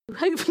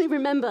hopefully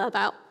remember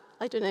about,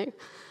 I don't know,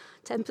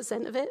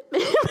 10% of it,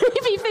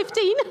 maybe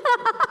 15,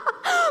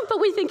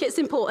 but we think it's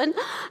important.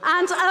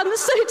 And so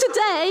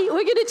today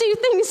we're going to do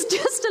things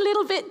just a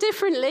little bit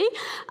differently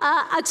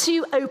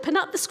to open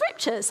up the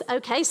scriptures.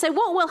 Okay, so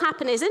what will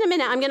happen is in a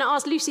minute I'm going to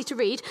ask Lucy to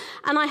read,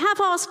 and I have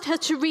asked her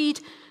to read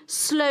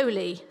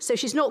slowly, so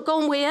she's not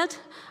gone weird.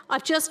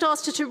 I've just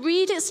asked her to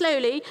read it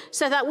slowly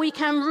so that we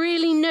can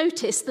really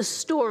notice the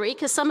story,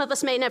 because some of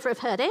us may never have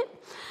heard it.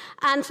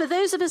 And for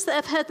those of us that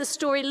have heard the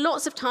story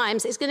lots of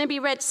times, it's going to be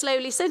read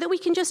slowly so that we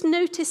can just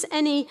notice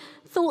any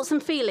thoughts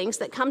and feelings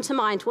that come to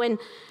mind when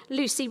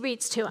Lucy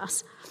reads to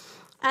us.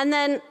 And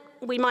then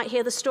we might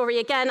hear the story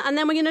again, and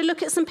then we're going to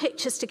look at some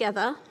pictures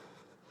together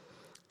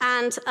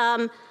and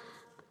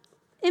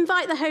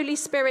invite the Holy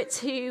Spirit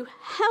to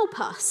help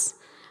us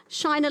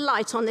shine a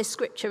light on this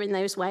scripture in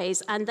those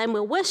ways, and then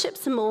we'll worship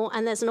some more,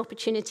 and there's an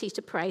opportunity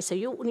to pray. So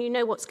you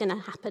know what's going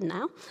to happen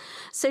now.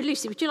 So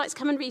Lucy, would you like to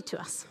come and read to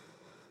us?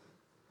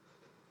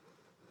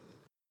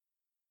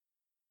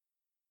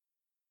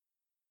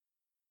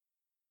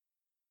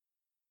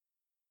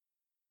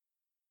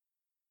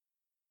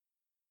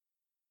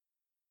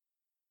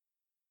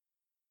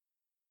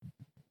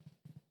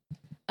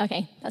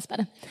 Okay, that's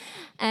better.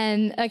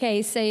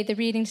 Okay, so the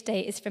reading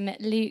today is from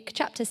Luke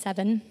chapter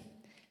 7,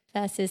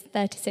 verses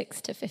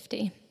 36 to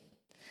 50.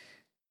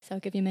 So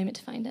I'll give you a moment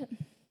to find it.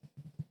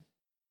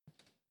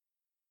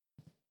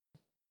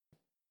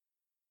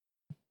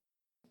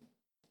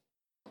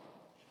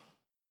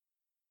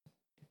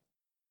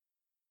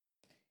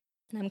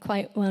 And I'm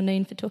quite well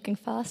known for talking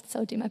fast, so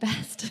I'll do my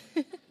best.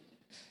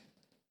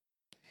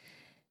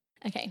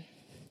 Okay.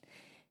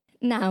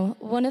 Now,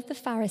 one of the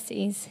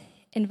Pharisees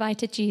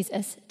invited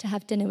Jesus to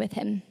have dinner with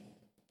him.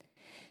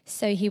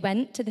 So he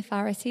went to the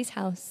Pharisee's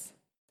house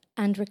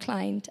and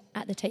reclined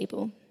at the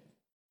table.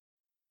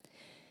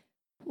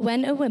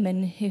 When a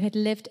woman who had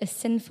lived a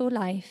sinful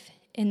life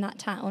in that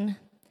town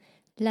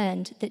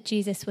learned that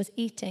Jesus was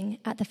eating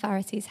at the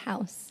Pharisee's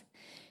house,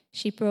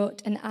 she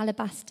brought an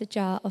alabaster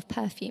jar of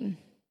perfume.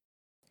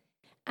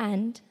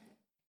 And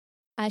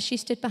as she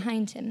stood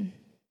behind him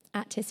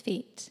at his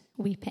feet,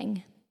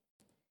 weeping,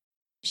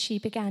 she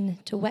began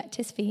to wet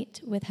his feet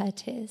with her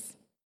tears.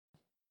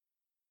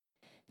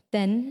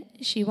 Then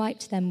she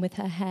wiped them with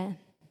her hair,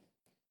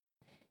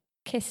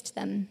 kissed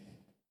them,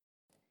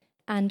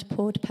 and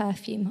poured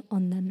perfume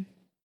on them.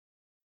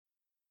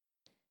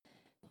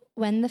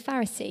 When the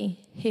Pharisee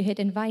who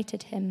had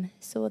invited him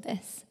saw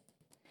this,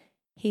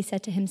 he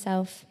said to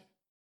himself,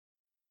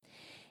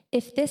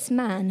 "If this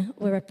man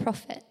were a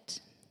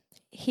prophet,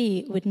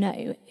 he would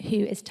know who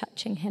is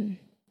touching him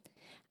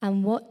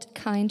and what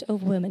kind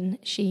of woman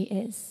she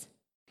is,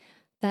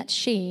 that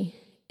she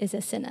is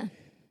a sinner."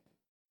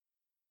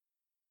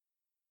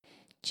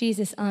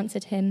 Jesus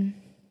answered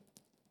him,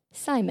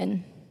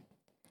 "Simon,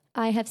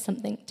 I have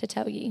something to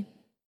tell you."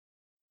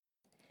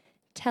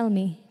 "Tell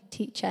me,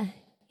 teacher,"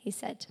 he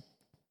said.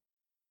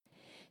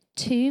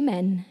 2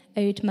 men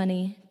owed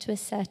money to a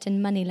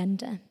certain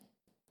moneylender.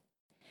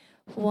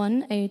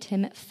 One owed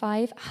him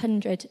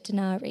 500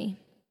 denarii,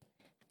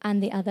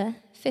 and the other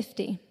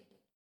 50.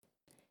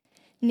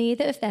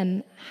 Neither of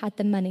them had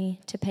the money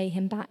to pay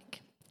him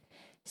back,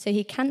 so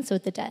he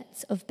cancelled the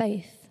debts of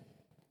both.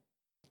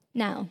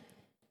 Now,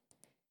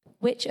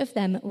 which of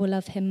them will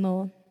love him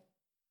more?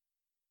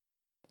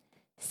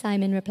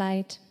 Simon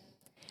replied,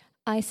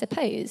 "I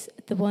suppose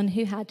the one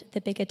who had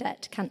the bigger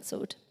debt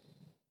cancelled."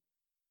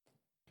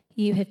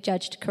 "You have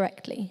judged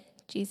correctly,"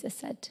 Jesus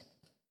said.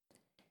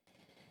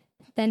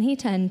 Then he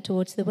turned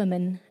towards the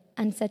woman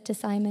and said to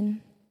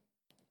Simon,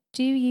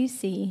 "Do you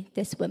see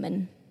this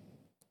woman?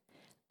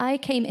 I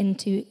came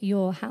into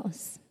your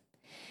house.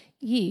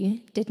 You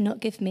did not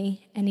give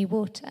me any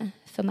water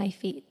for my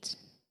feet,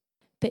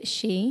 but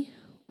she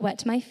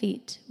wet my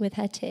feet with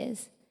her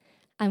tears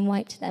and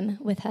wiped them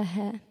with her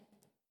hair.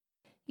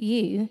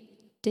 You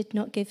did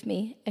not give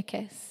me a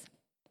kiss,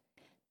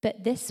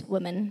 but this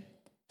woman,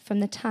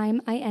 from the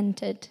time I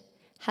entered,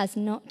 has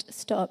not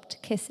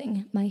stopped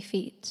kissing my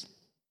feet.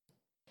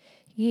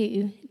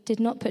 You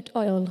did not put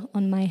oil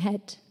on my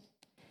head,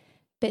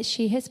 but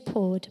she has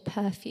poured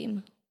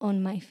perfume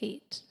on my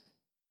feet.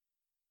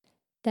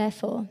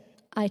 Therefore,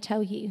 I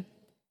tell you,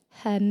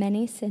 her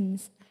many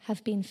sins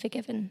have been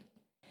forgiven,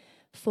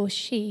 for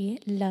she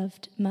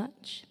loved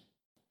much.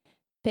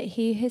 But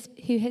he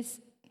who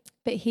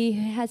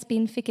has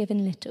been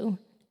forgiven little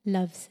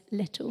loves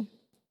little."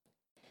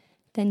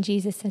 Then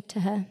Jesus said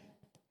to her,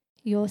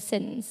 "Your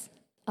sins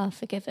are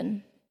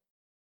forgiven."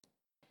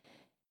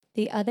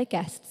 The other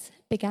guests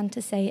began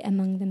to say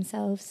among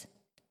themselves,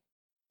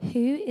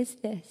 "Who is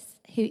this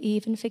who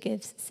even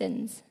forgives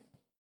sins?"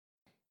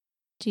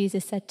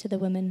 Jesus said to the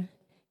woman,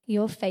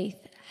 "Your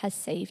faith has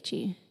saved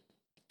you.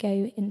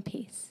 Go in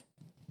peace."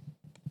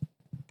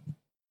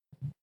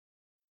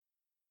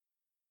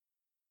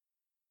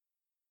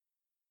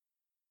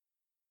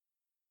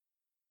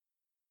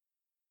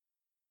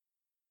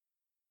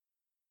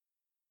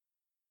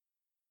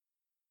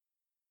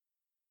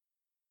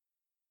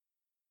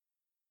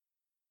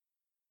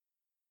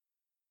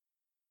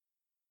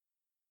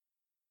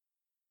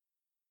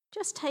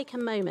 just take a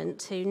moment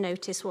to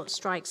notice what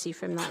strikes you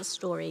from that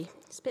story.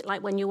 It's a bit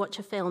like when you watch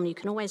a film, you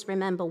can always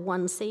remember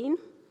one scene.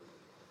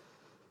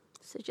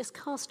 So just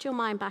cast your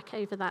mind back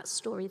over that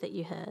story that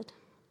you heard.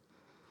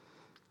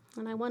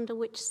 And I wonder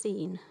which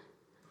scene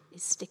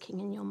is sticking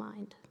in your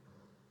mind.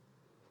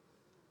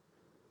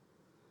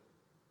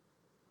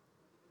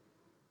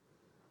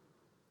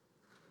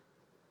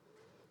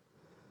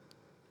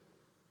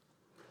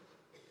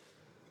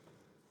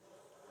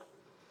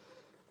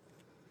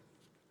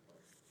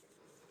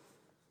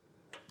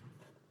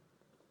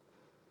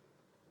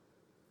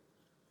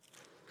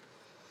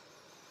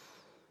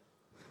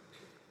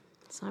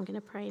 So I'm going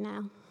to pray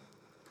now.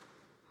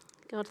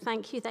 God,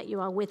 thank you that you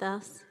are with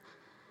us.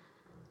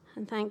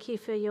 And thank you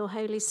for your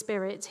Holy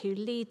Spirit who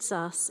leads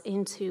us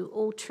into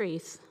all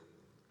truth.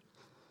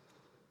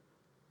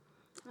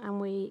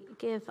 And we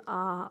give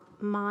our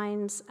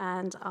minds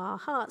and our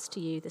hearts to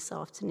you this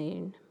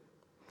afternoon.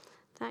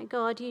 That,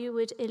 God, you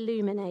would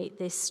illuminate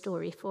this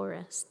story for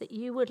us, that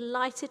you would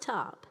light it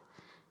up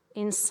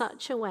in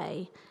such a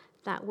way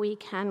that we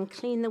can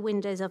clean the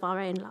windows of our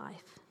own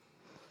life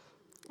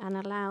and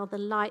allow the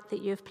light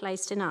that you have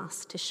placed in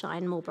us to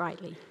shine more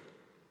brightly.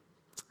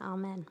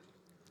 Amen.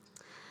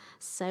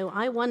 So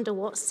I wonder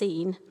what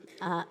scene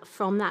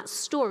from that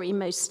story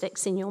most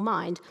sticks in your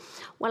mind.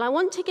 Well, I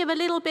want to give a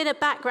little bit of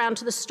background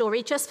to the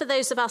story, just for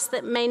those of us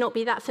that may not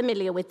be that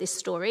familiar with this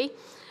story.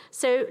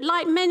 So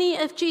like many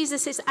of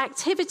Jesus'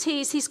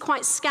 activities, he's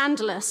quite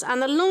scandalous.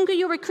 And the longer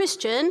you're a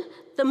Christian,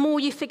 the more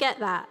you forget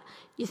that.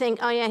 You think,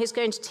 oh yeah, he's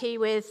going to tea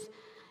with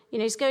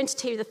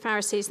the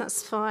Pharisees,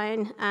 that's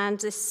fine. And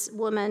this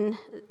woman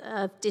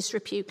of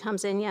disrepute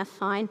comes in, yeah,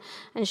 fine.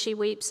 And she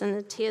weeps and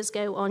the tears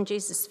go on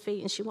Jesus'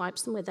 feet and she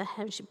wipes them with her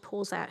hair and she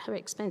pours out her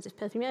expensive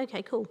perfume.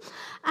 Okay, cool.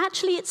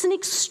 Actually, it's an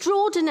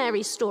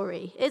extraordinary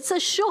story. It's a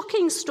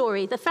shocking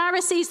story. The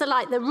Pharisees are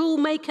like the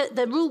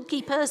rule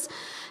keepers.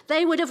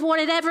 They would have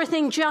wanted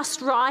everything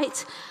just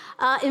right.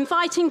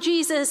 Inviting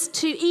Jesus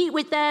to eat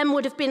with them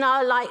would have been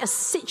like a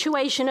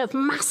situation of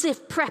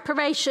massive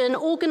preparation,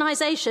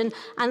 organization,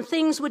 and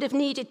things would have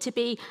needed to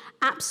be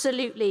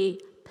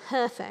absolutely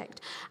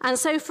perfect. And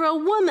so for a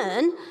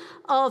woman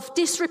of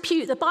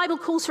disrepute, the Bible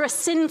calls her a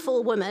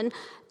sinful woman,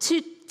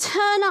 to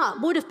turn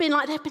up would have been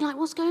like, they'd been like,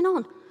 what's going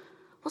on?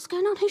 What's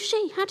going on? Who's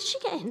she? How did she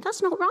get in?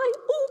 That's not right.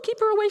 Oh, keep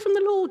her away from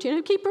the Lord,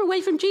 keep her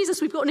away from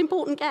Jesus. We've got an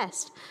important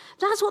guest.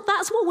 That's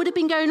what would have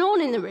been going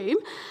on in the room.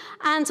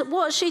 And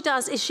what she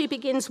does is she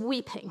begins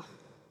weeping.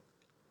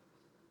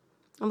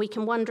 And we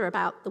can wonder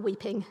about the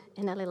weeping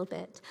in a little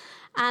bit.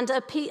 And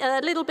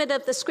a little bit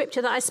of the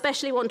scripture that I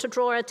especially want to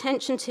draw our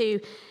attention to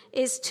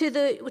is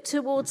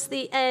towards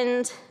the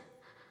end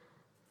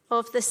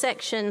of the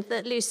section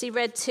that Lucy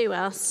read to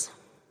us.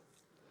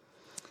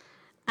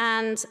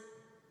 And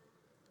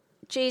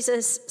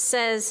Jesus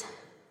says,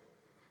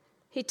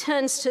 he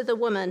turns to the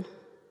woman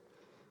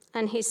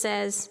and he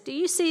says, do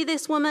you see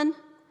this woman?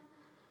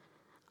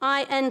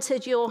 I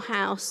entered your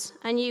house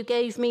and you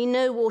gave me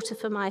no water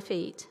for my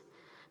feet,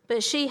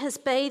 but she has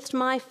bathed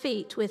my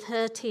feet with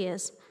her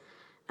tears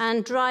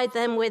and dried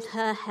them with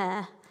her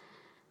hair.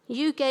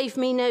 You gave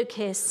me no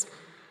kiss,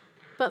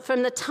 but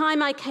from the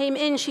time I came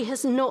in, she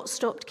has not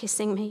stopped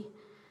kissing me.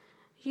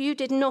 You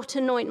did not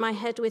anoint my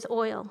head with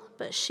oil,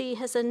 but she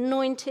has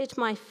anointed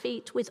my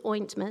feet with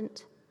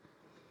ointment.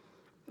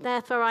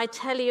 Therefore, I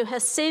tell you, her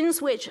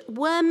sins, which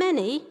were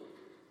many,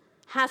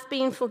 have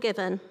been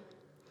forgiven.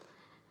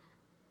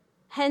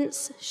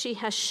 Hence, she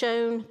has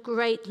shown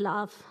great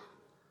love.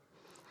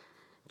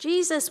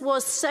 Jesus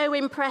was so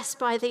impressed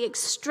by the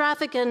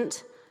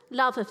extravagant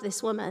love of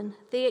this woman,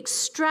 the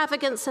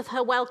extravagance of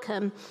her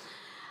welcome.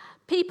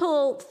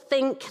 People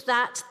think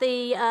that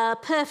the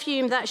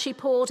perfume that she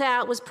poured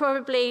out was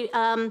probably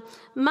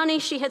money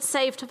she had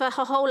saved for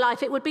her whole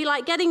life. It would be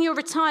like getting your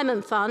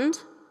retirement fund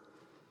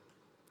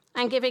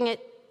and giving it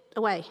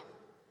away.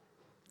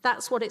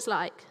 That's what it's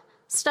like.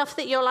 Stuff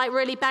that you're like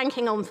really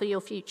banking on for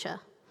your future.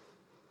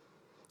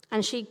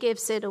 And she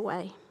gives it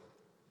away.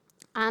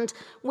 And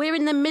we're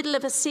in the middle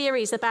of a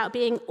series about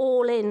being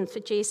all in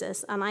for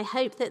Jesus. And I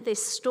hope that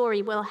this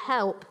story will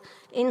help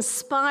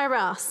inspire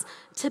us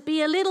to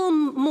be a little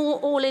more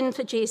all in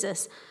for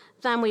Jesus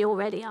than we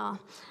already are.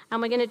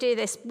 And we're going to do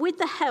this with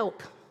the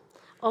help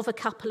of a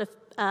couple of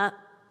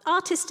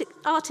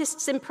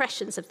artists'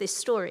 impressions of this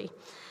story.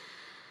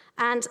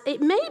 And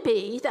it may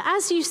be that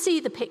as you see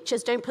the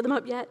pictures, don't put them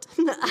up yet,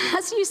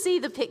 as you see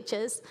the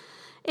pictures,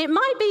 it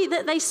might be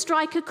that they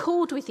strike a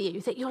chord with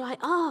you, that you're like,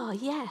 oh,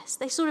 yes,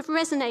 they sort of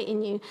resonate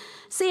in you.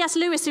 C.S.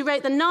 Lewis, who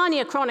wrote the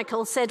Narnia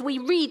Chronicles, said, we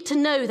read to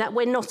know that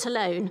we're not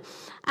alone.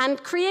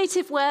 And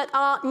creative work,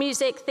 art,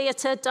 music,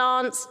 theatre,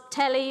 dance,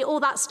 telly, all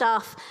that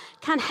stuff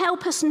can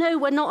help us know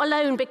we're not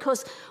alone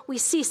because we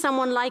see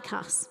someone like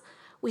us.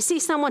 We see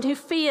someone who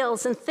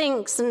feels and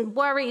thinks and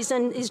worries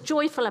and is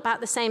joyful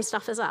about the same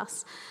stuff as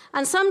us.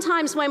 And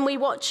sometimes when we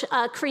watch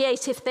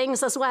creative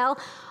things as well,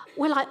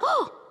 we're like,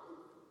 oh,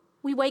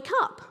 we wake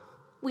up,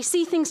 we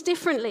see things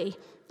differently,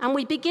 and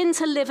we begin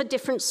to live a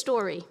different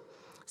story.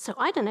 So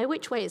I don't know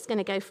which way it's going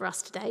to go for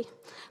us today,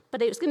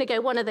 But it was going to go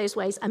one of those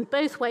ways, and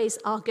both ways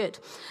are good.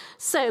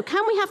 So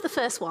can we have the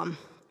first one?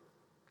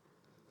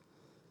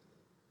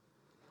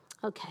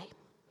 Okay.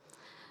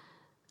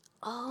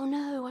 Oh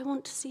no, I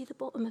want to see the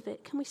bottom of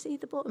it. Can we see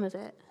the bottom of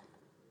it?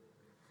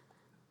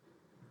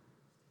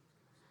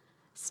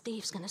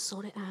 Steve's going to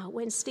sort it out.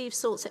 When Steve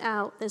sorts it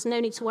out, there's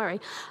no need to worry.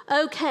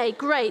 Okay,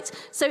 great.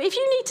 So if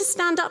you need to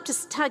stand up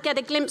to get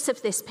a glimpse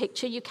of this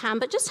picture, you can,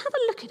 but just have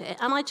a look at it.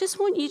 And I just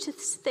want you to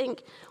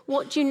think,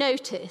 what do you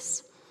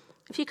notice?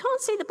 If you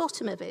can't see the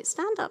bottom of it,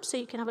 stand up so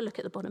you can have a look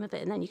at the bottom of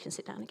it, and then you can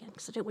sit down again,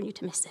 because I don't want you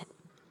to miss it.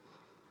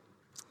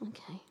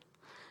 Okay.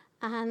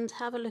 And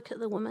have a look at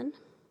the woman.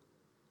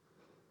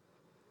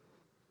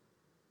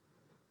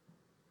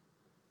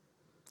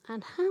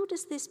 And how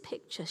does this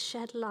picture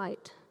shed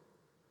light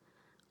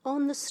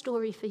on the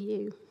story for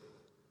you?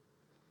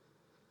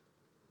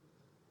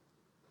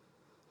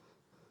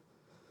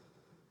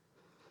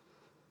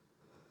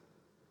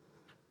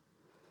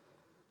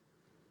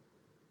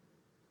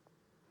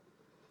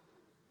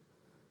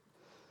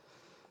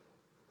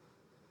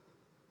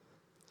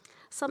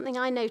 Something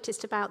I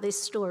noticed about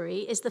this story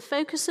is the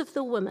focus of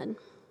the woman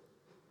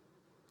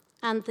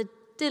and the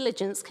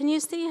diligence. Can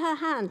you see her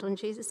hand on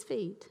Jesus'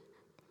 feet?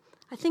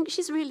 I think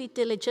she's really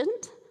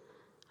diligent.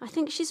 I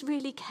think she's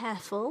really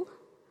careful.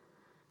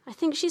 I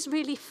think she's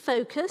really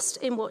focused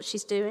in what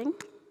she's doing.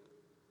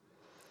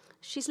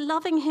 She's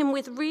loving him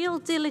with real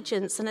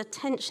diligence and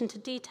attention to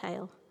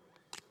detail.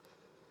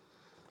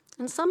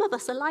 And some of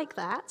us are like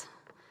that.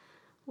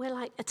 We're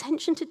like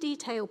attention to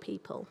detail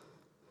people.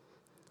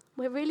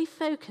 We're really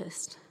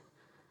focused.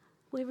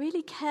 We're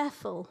really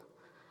careful.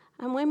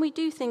 And when we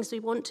do things, we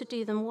want to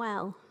do them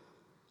well.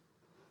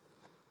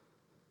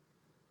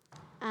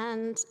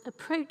 And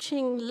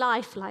approaching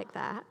life like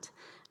that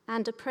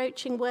and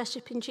approaching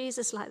worshiping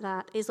Jesus like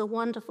that is a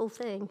wonderful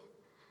thing.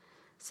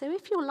 So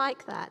if you're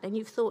like that and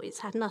you've thought it's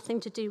had nothing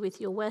to do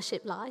with your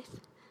worship life,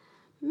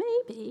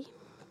 maybe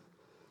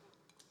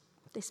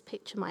this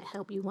picture might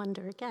help you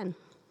wonder again.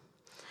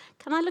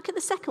 Can I look at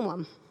the second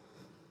one?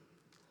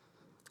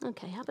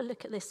 Okay, have a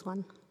look at this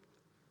one.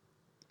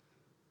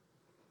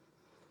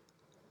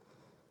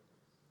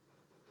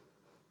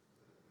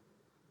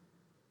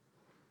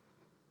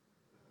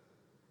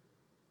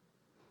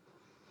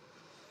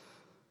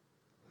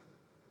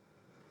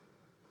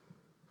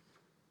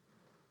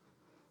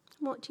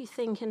 What do you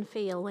think and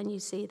feel when you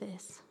see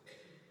this?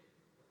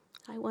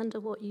 I wonder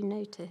what you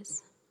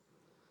notice.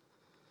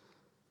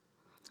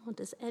 Or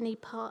does any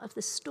part of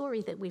the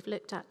story that we've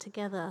looked at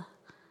together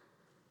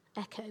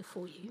echo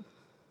for you?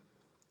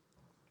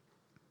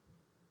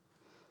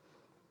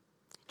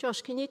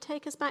 Josh, can you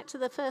take us back to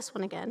the first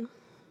one again?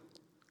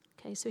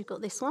 Okay, so we've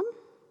got this one.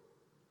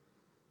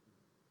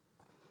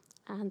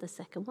 And the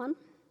second one.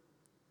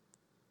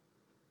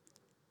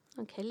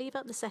 Okay, leave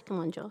up the second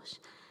one, Josh.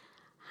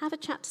 Have a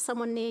chat to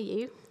someone near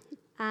you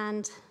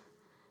and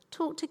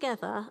talk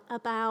together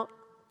about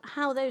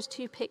how those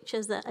two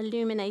pictures are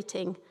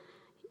illuminating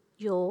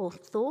your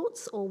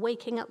thoughts or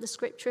waking up the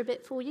scripture a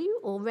bit for you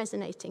or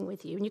resonating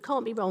with you. And you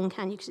can't be wrong,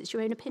 can you? Because it's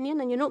your own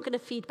opinion and you're not going to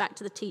feed back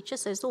to the teacher,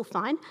 so it's all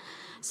fine.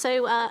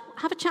 So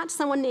have a chat to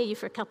someone near you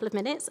for a couple of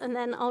minutes and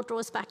then I'll draw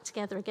us back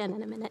together again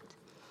in a minute.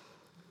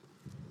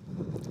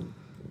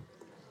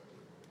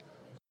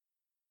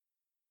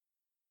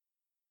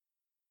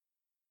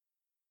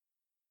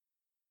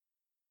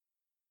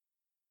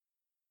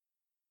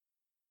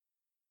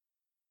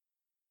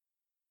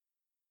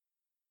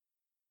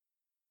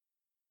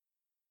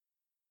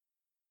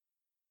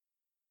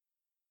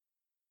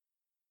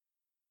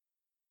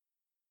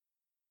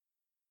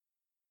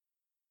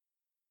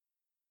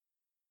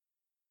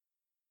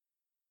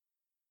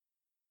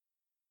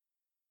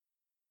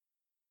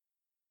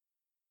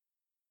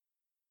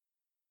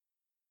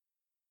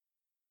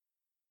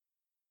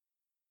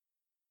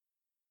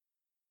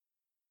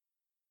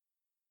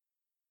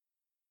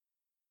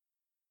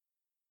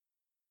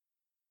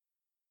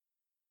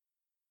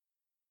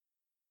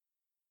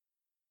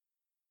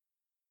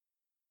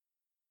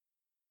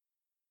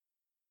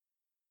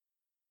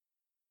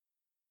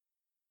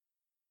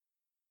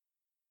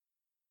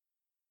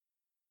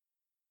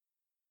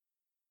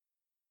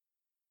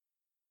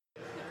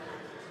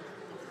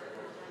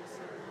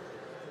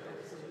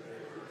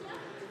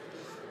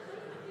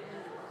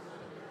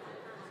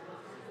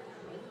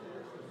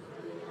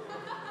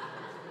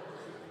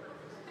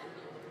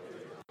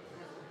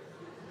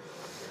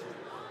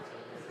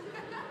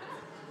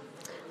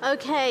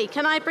 Okay,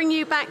 can I bring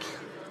you back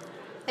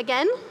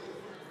again?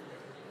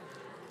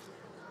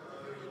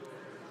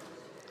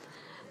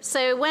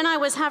 So when I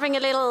was having a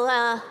little,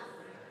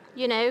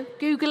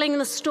 Googling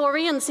the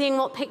story and seeing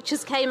what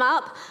pictures came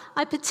up,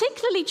 I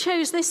particularly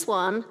chose this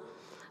one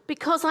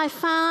because I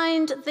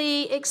found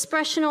the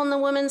expression on the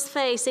woman's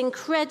face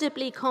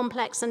incredibly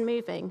complex and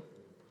moving.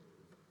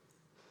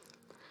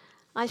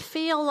 I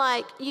feel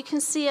like you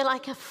can see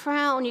like a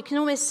frown, you can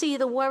almost see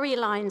the worry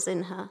lines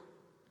in her.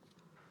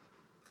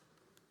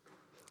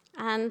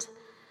 And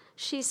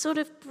she's sort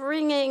of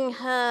bringing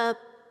her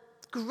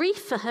grief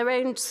for her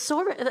own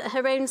sorrow,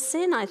 her own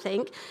sin, I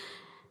think,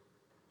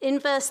 In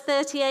verse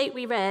 38,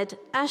 we read,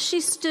 "As she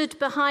stood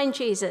behind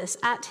Jesus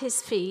at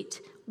his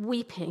feet,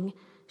 weeping,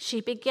 she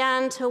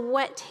began to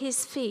wet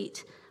his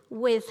feet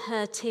with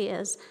her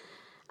tears."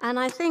 And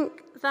I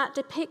think that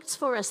depicts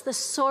for us the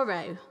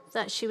sorrow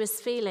that she was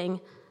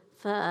feeling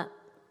for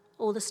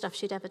all the stuff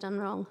she'd ever done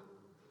wrong.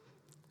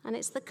 And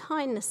it's the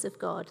kindness of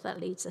God that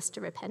leads us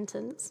to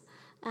repentance.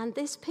 And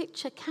this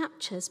picture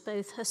captures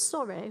both her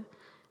sorrow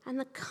and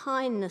the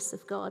kindness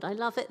of God. I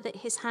love it that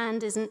his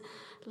hand isn't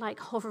like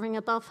hovering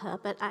above her,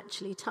 but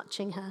actually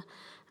touching her.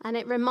 And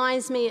it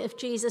reminds me of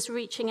Jesus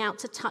reaching out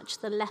to touch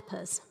the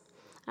lepers.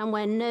 And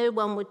where no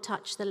one would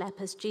touch the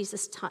lepers,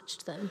 Jesus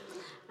touched them,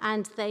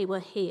 and they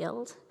were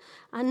healed.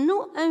 And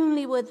not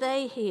only were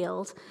they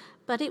healed,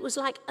 but it was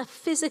like a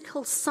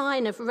physical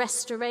sign of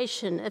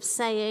restoration, of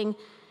saying,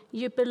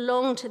 you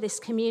belong to this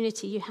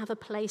community, you have a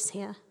place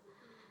here.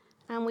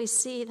 And we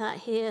see that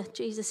here,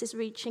 Jesus is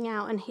reaching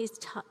out and he's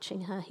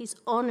touching her, he's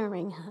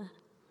honoring her.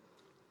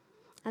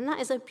 And that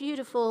is a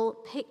beautiful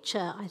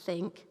picture, I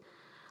think,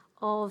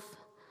 of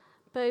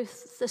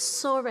both the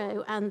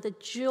sorrow and the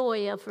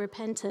joy of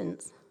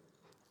repentance,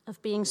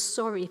 of being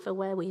sorry for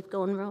where we've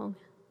gone wrong,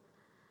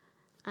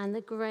 and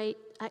the great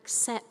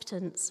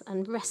acceptance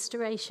and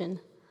restoration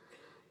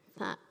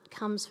that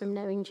comes from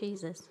knowing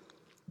Jesus.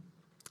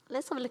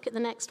 Let's have a look at the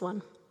next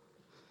one.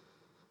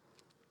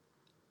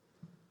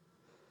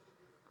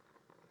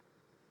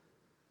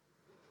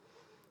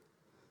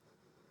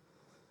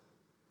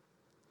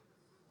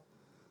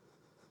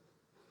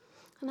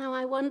 Now,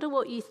 I wonder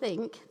what you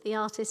think the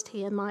artist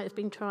here might have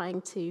been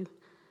trying to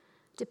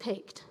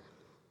depict.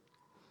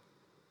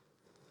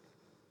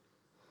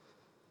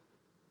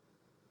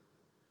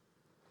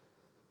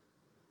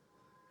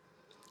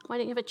 Why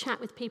don't you have a chat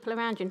with people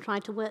around you and try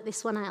to work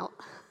this one out?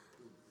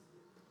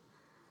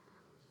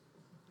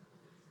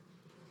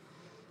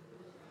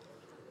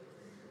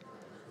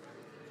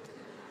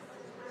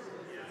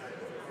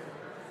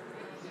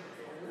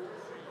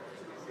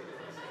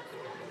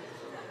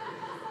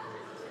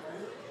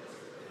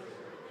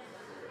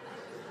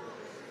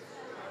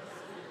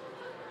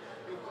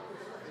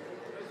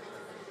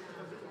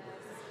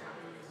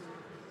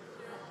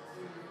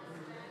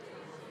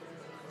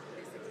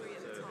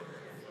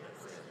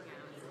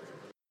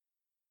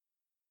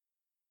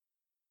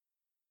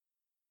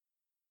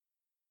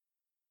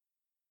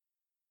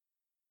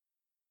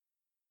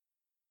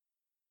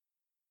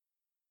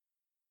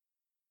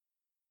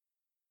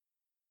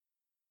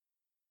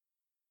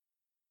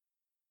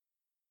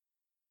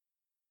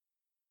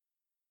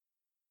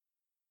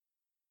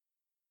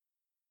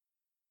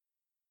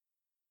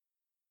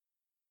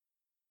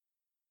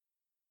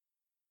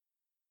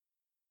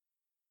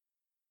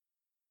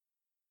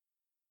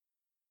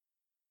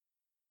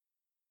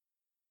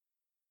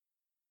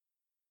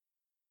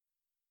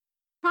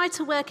 Try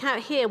to work out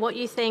here what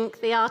you think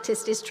the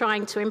artist is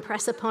trying to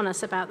impress upon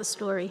us about the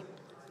story.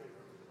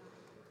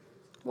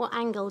 What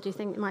angle do you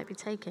think it might be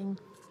taking?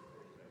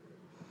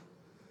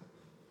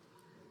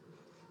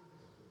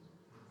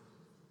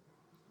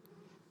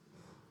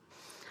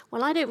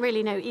 Well, I don't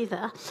really know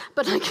either,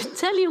 but I can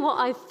tell you what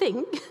I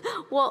think,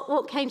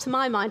 what came to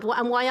my mind,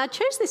 and why I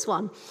chose this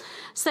one.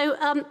 So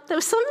there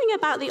was something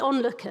about the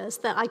onlookers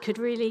that I could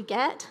really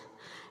get.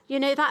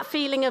 You know, that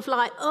feeling of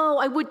like, oh,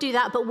 I would do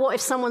that, but what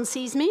if someone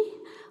sees me?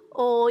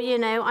 Or, you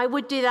know, I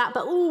would do that,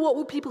 but, oh, what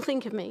will people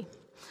think of me?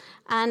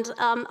 And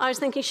I was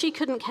thinking she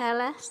couldn't care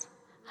less.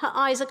 Her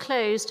eyes are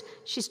closed.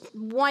 She's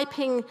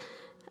wiping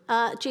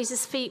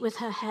Jesus' feet with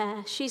her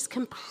hair. She's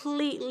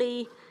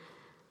completely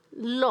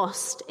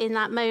lost in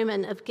that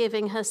moment of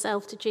giving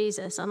herself to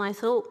Jesus. And I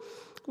thought,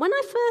 when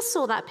I first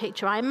saw that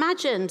picture, I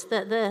imagined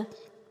that the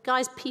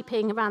guys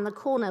peeping around the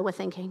corner were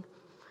thinking,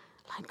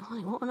 like, oh,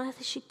 what on earth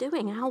is she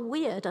doing? How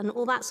weird, and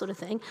all that sort of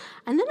thing.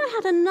 And then I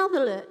had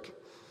another look.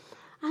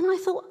 And I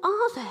thought,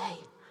 are they?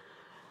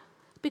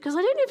 Because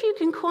I don't know if you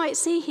can quite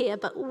see here,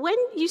 but when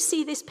you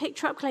see this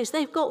picture up close,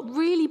 they've got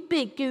really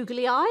big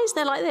googly eyes.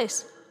 They're like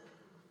this.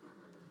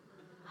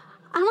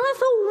 And I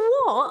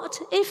thought,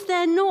 what if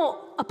they're not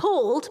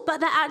appalled,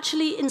 but they're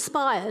actually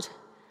inspired?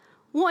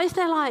 What if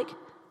they're like,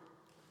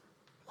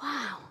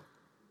 wow,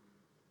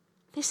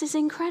 this is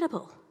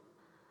incredible?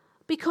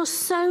 Because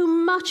so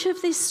much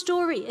of this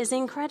story is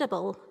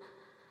incredible.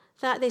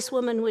 That this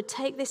woman would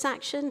take this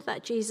action,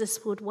 that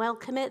Jesus would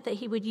welcome it, that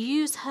he would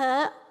use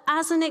her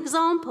as an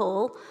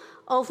example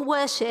of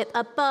worship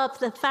above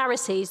the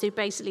Pharisees who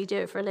basically do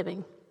it for a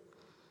living.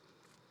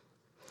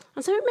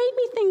 And so it made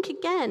me think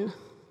again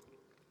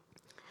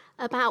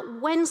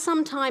about when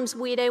sometimes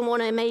we don't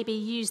want to maybe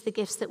use the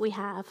gifts that we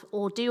have,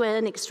 or do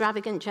an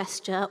extravagant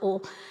gesture,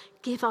 or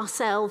give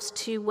ourselves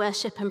to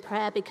worship and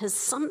prayer because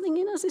something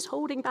in us is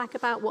holding back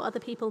about what other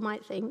people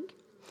might think.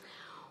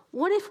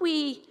 What if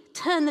we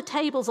turn the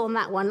tables on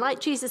that one, like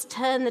Jesus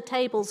turned the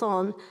tables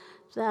on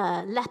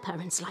the leper,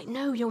 and it's like,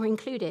 no, you're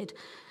included.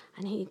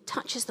 And he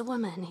touches the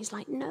woman. He's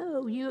like,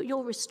 no,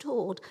 you're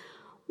restored.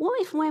 What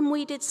if when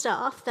we did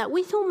stuff that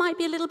we thought might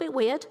be a little bit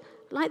weird,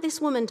 like this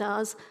woman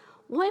does,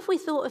 what if we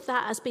thought of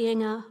that as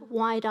being a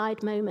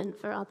wide-eyed moment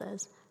for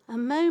others? A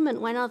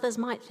moment when others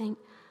might think,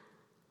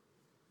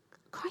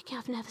 Crikey,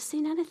 I've never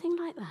seen anything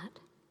like that.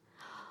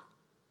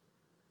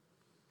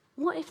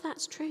 What if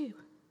that's true?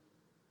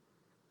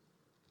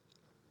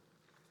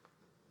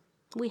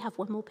 We have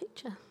one more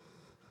picture.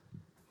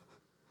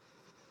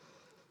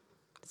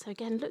 So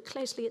again, look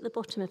closely at the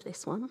bottom of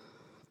this one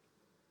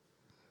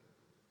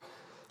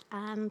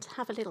and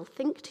have a little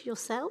think to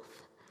yourself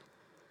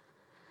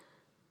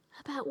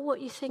about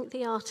what you think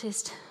the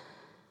artist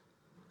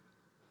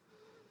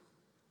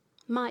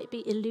might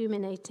be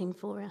illuminating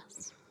for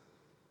us.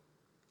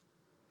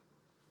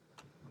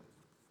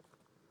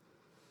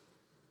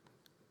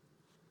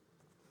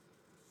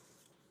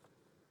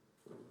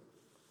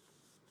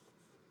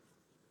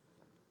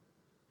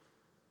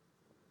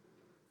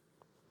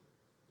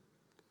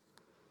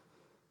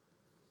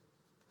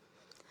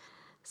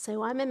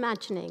 So I'm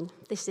imagining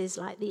this is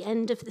like the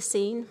end of the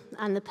scene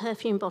and the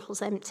perfume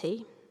bottle's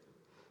empty.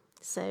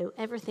 So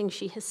everything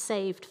she has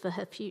saved for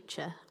her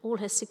future, all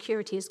her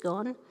security is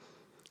gone.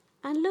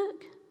 And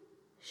look,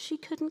 she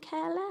couldn't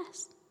care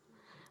less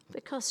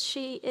because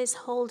she is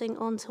holding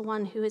on to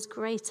one who is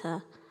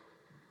greater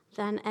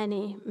than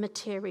any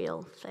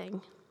material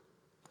thing.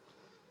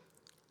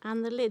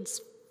 And the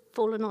lid's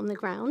fallen on the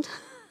ground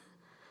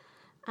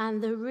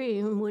and the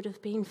room would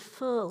have been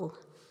full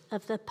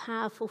of the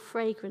powerful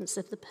fragrance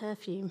of the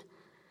perfume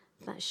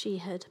that she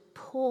had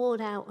poured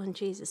out on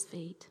Jesus'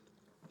 feet.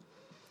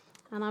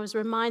 And I was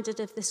reminded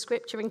of the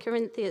scripture in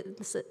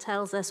Corinthians that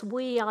tells us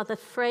we are the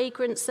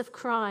fragrance of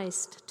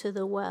Christ to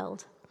the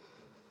world.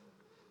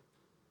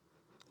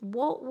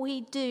 What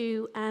we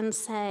do and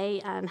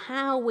say and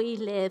how we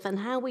live and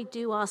how we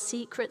do our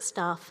secret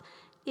stuff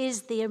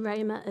is the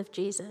aroma of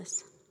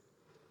Jesus.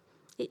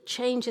 It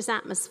changes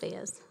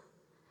atmospheres.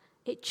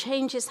 It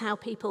changes how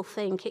people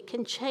think. It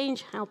can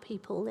change how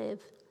people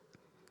live.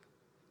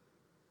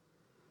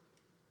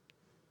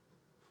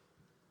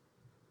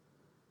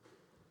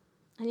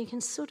 And you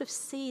can sort of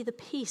see the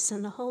peace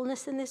and the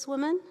wholeness in this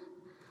woman.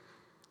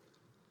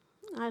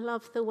 I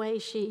love the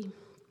way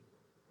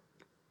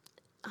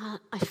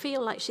I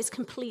feel like she's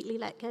completely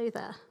let go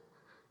there.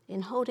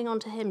 In holding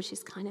on to him,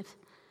 she's kind of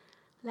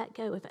let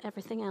go of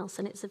everything else,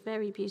 and it's a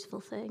very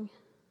beautiful thing.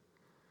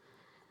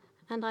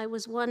 And I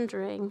was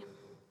wondering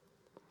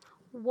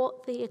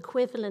what the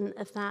equivalent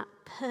of that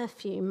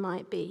perfume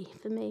might be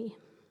for me.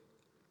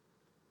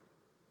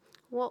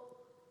 What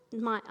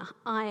might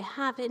I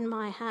have in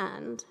my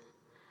hand?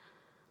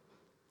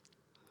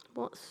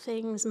 What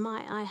things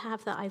might I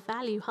have that I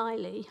value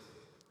highly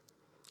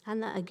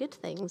and that are good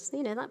things?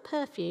 You know, that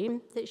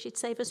perfume that she'd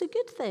say was a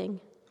good thing.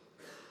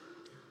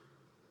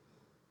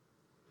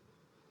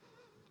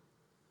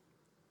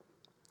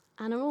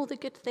 And are all the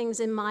good things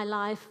in my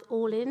life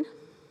all in?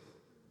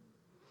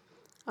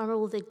 Are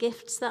all the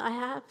gifts that I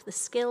have, the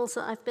skills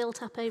that I've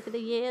built up over the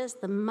years,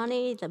 the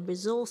money, the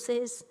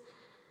resources,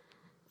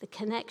 the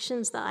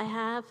connections that I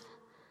have,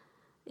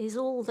 is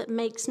all that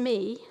makes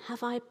me?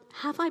 Have I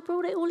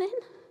brought it all in?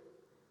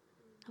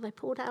 Have I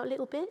poured out a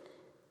little bit?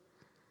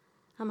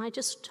 Am I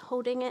just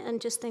holding it and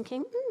just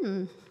thinking,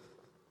 I'm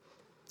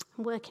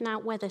working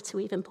out whether to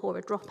even pour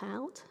a drop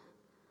out?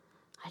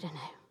 I don't know.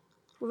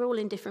 We're all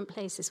in different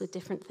places with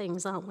different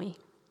things, aren't we?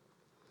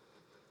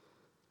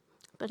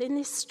 But in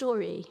this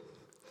story,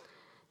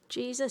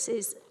 Jesus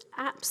is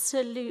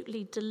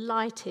absolutely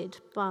delighted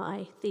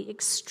by the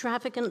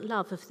extravagant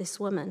love of this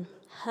woman,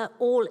 her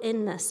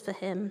all-inness for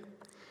him.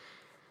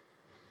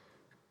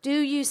 Do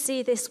you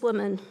see this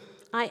woman?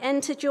 I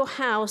entered your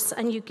house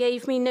and you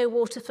gave me no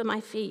water for my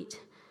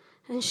feet,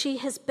 and she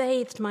has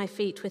bathed my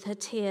feet with her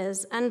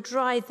tears and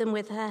dried them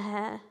with her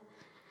hair.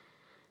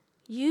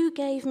 You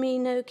gave me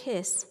no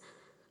kiss,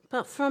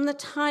 but from the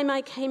time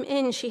I came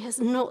in, she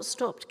has not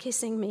stopped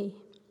kissing me.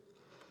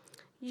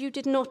 You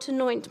did not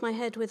anoint my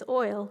head with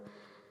oil,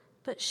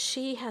 but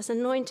she has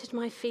anointed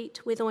my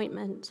feet with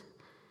ointment.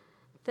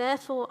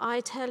 Therefore, I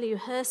tell you,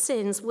 her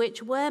sins,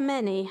 which were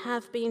many,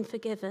 have been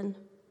forgiven.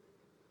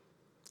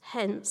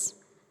 Hence,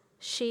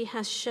 she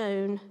has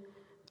shown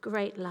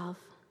great love.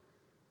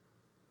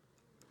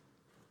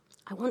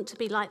 I want to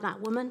be like that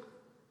woman.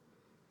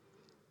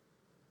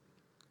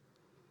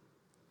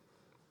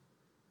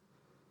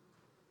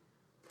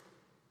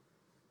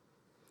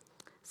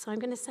 So I'm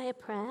going to say a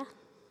prayer.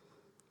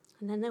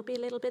 And then there'll be a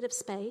little bit of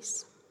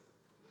space.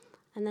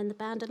 And then the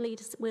band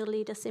will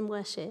lead us in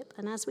worship.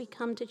 And as we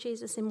come to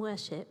Jesus in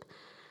worship,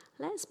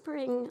 let's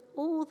bring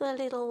all the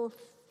little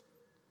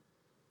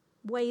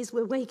ways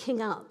we're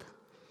waking up,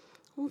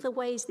 all the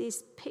ways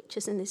these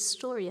pictures in this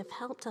story have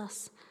helped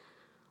us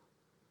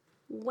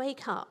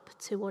wake up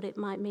to what it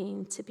might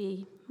mean to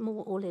be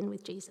more all in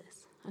with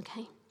Jesus,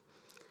 okay?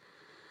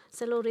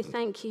 So Lord, we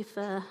thank you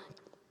for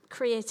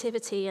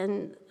creativity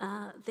and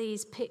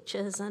these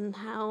pictures and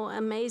how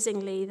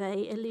amazingly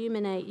they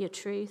illuminate your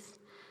truth.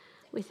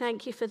 We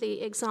thank you for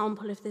the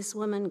example of this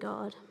woman,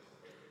 God,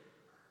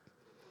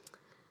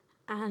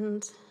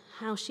 and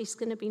how she's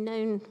going to be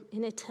known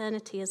in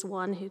eternity as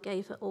one who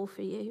gave her all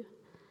for you.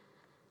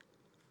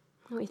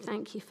 And we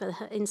thank you for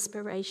her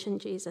inspiration,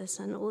 Jesus,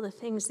 and all the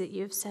things that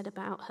you've said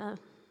about her.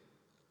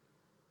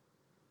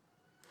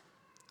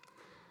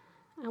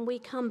 And we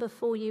come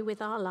before you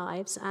with our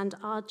lives and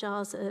our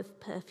jars of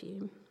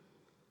perfume.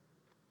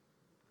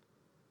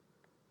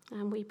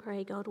 And we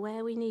pray, God,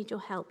 where we need your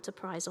help to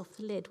prise off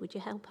the lid, would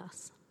you help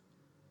us?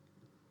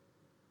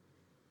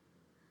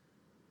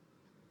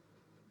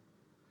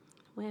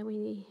 Where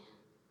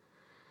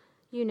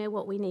you know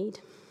what we need.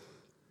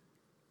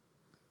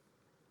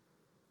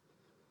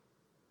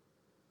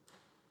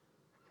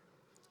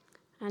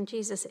 And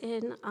Jesus,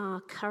 in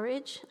our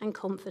courage and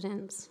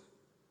confidence,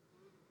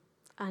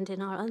 and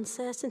in our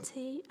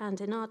uncertainty and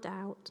in our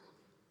doubt,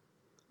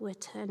 we're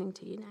turning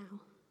to you now.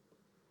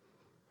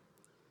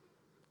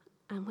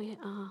 And we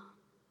are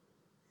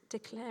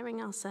declaring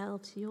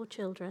ourselves your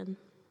children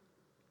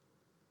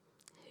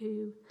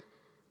who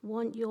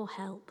want your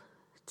help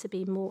to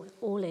be more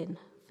all in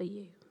for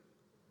you.